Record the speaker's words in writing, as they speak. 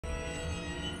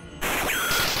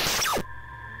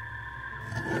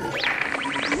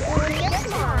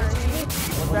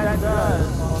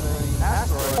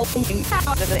The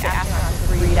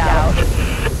astronauts read out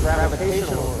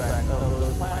Gravitational effect of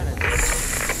those planets.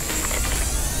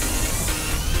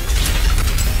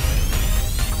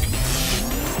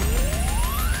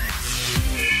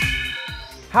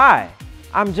 Hi,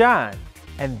 I'm John,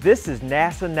 and this is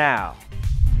NASA Now.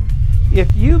 If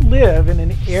you live in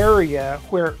an area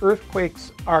where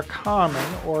earthquakes are common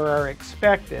or are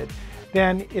expected,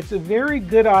 then it's a very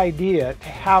good idea to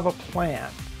have a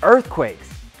plan. Earthquakes,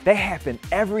 they happen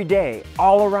every day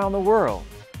all around the world.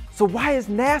 So why is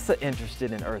NASA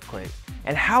interested in earthquakes?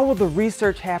 And how will the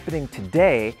research happening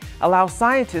today allow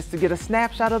scientists to get a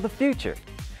snapshot of the future?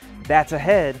 That's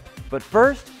ahead, but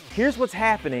first, here's what's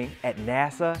happening at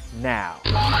NASA Now.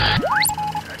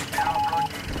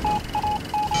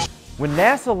 When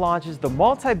NASA launches the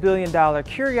multi-billion-dollar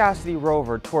Curiosity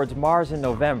rover towards Mars in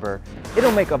November,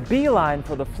 it'll make a beeline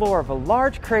for the floor of a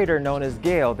large crater known as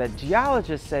Gale that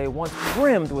geologists say once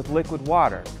brimmed with liquid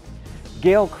water.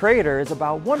 Gale Crater is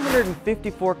about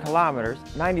 154 kilometers,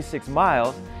 96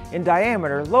 miles, in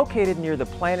diameter, located near the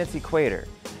planet's equator.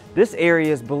 This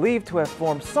area is believed to have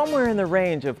formed somewhere in the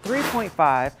range of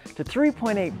 3.5 to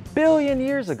 3.8 billion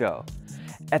years ago.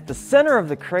 At the center of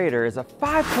the crater is a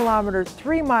 5-kilometer,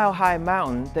 3-mile-high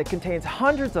mountain that contains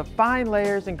hundreds of fine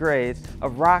layers and grades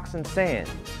of rocks and sand.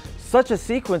 Such a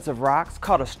sequence of rocks,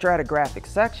 called a stratigraphic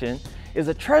section, is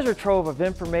a treasure trove of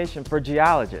information for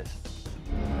geologists.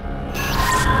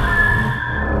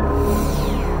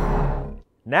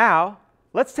 Now,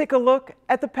 let's take a look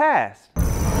at the past.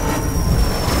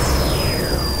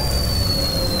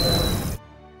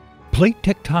 Plate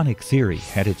tectonic theory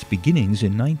had its beginnings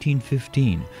in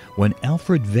 1915 when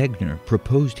Alfred Wegener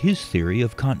proposed his theory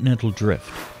of continental drift.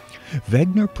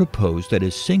 Wegener proposed that a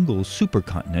single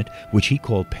supercontinent, which he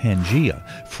called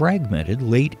Pangaea, fragmented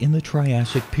late in the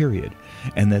Triassic period,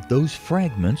 and that those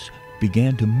fragments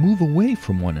began to move away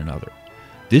from one another.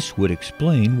 This would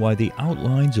explain why the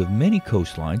outlines of many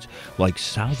coastlines, like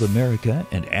South America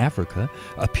and Africa,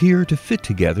 appear to fit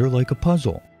together like a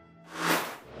puzzle.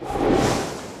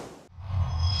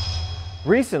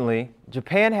 Recently,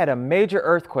 Japan had a major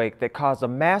earthquake that caused a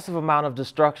massive amount of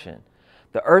destruction.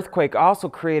 The earthquake also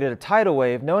created a tidal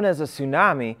wave known as a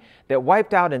tsunami that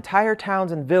wiped out entire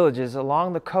towns and villages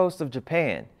along the coast of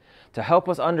Japan. To help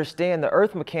us understand the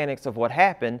earth mechanics of what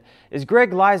happened is Greg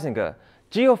Lyzenga,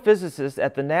 geophysicist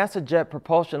at the NASA Jet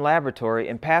Propulsion Laboratory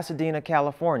in Pasadena,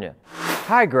 California.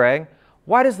 Hi Greg,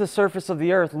 why does the surface of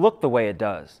the Earth look the way it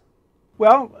does?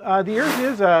 Well, the Earth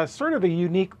is a sort of a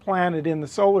unique planet in the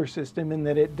solar system in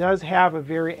that it does have a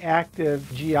very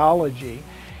active geology.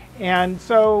 And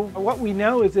so what we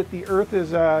know is that the Earth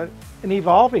is an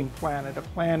evolving planet, a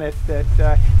planet that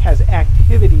has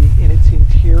activity in its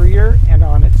interior and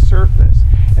on its surface.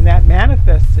 And that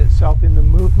manifests itself in the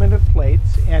movement of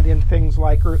plates and in things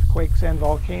like earthquakes and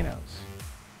volcanoes.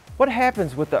 What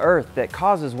happens with the Earth that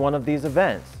causes one of these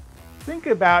events? Think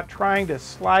about trying to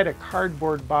slide a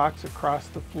cardboard box across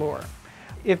the floor.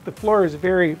 If the floor is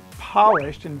very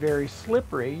polished and very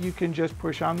slippery, you can just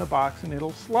push on the box and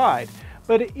it'll slide.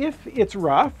 But if it's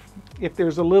rough, if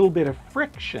there's a little bit of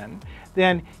friction,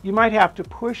 then you might have to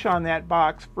push on that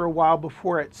box for a while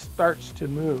before it starts to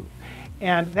move.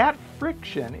 And that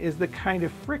friction is the kind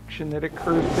of friction that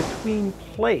occurs between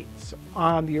plates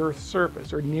on the Earth's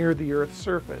surface or near the Earth's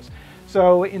surface.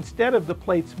 So instead of the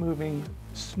plates moving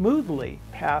smoothly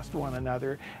past one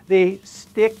another, they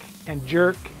stick and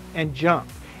jerk and jump.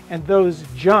 And those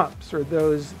jumps or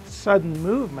those sudden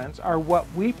movements are what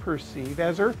we perceive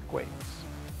as earthquakes.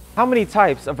 How many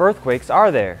types of earthquakes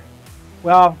are there?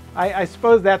 Well, I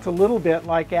suppose that's a little bit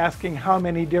like asking how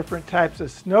many different types of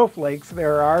snowflakes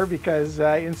there are, because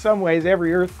in some ways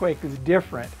every earthquake is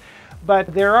different.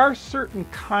 But there are certain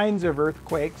kinds of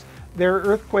earthquakes. There are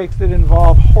earthquakes that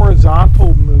involve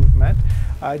horizontal movement.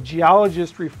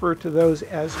 Geologists refer to those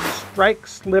as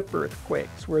strike-slip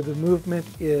earthquakes, where the movement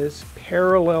is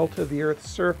parallel to the Earth's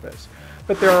surface.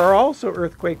 But there are also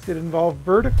earthquakes that involve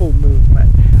vertical movement.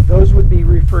 Those would be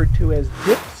referred to as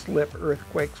dip-slip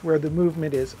earthquakes, where the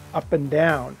movement is up and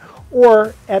down.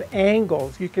 Or at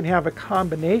angles, you can have a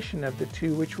combination of the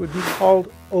two, which would be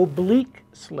called oblique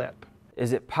slip.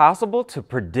 Is it possible to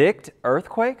predict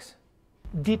earthquakes?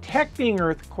 Detecting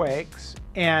earthquakes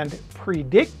and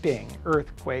predicting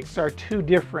earthquakes are two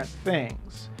different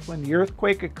things. When the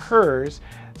earthquake occurs,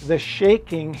 the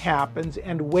shaking happens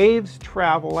and waves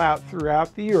travel out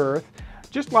throughout the Earth,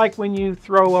 just like when you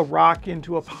throw a rock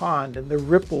into a pond and the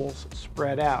ripples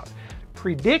spread out.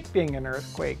 Predicting an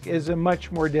earthquake is a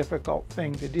much more difficult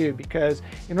thing to do, because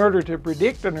in order to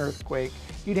predict an earthquake,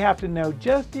 you'd have to know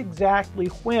just exactly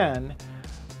when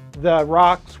the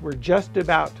rocks were just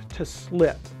about to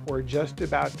slip or just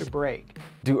about to break.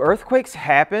 Do earthquakes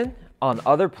happen on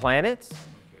other planets?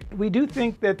 We do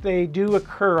think that they do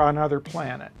occur on other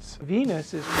planets.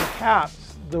 Venus is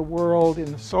perhaps the world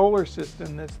in the solar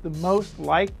system that's the most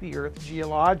like the Earth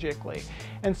geologically.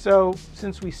 And so,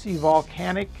 since we see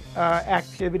volcanic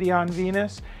activity on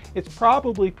Venus, it's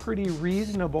probably pretty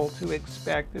reasonable to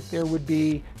expect that there would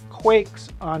be quakes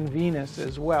on Venus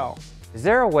as well. Is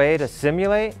there a way to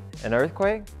simulate an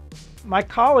earthquake? My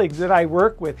colleagues that I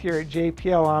work with here at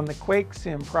JPL on the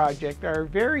QuakeSim project are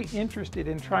very interested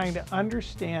in trying to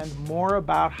understand more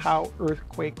about how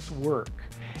earthquakes work.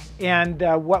 And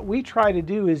what we try to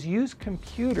do is use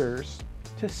computers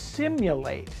to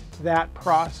simulate that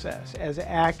process as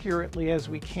accurately as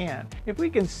we can. If we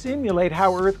can simulate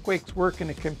how earthquakes work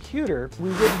in a computer, we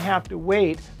wouldn't have to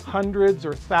wait hundreds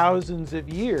or thousands of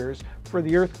years for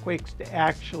the earthquakes to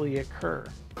actually occur.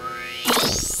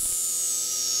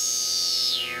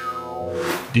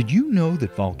 Did you know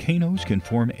that volcanoes can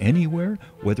form anywhere,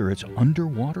 whether it's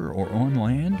underwater or on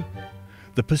land?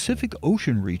 The Pacific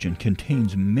Ocean region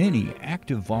contains many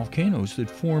active volcanoes that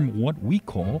form what we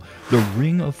call the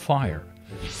Ring of Fire.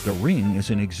 The ring is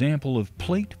an example of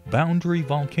plate boundary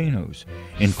volcanoes,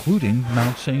 including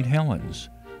Mount St. Helens.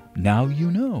 Now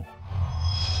you know.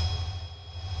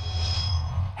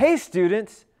 Hey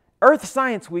students, Earth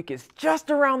Science Week is just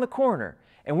around the corner,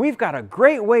 and we've got a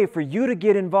great way for you to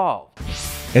get involved.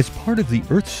 As part of the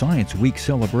Earth Science Week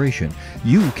celebration,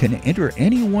 you can enter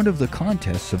any one of the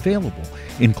contests available,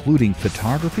 including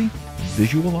photography,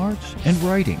 visual arts, and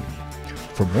writing.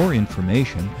 For more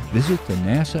information, visit the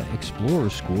NASA Explorer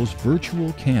School's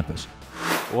virtual campus.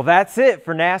 Well, that's it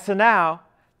for NASA Now.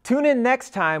 Tune in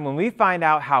next time when we find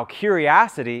out how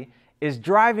curiosity is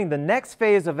driving the next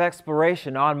phase of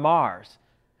exploration on Mars.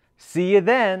 See you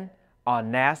then on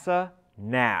NASA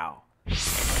Now.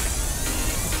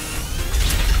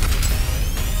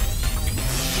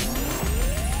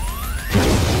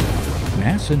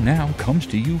 NASA Now comes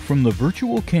to you from the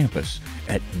virtual campus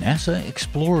at NASA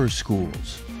Explorer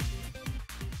Schools.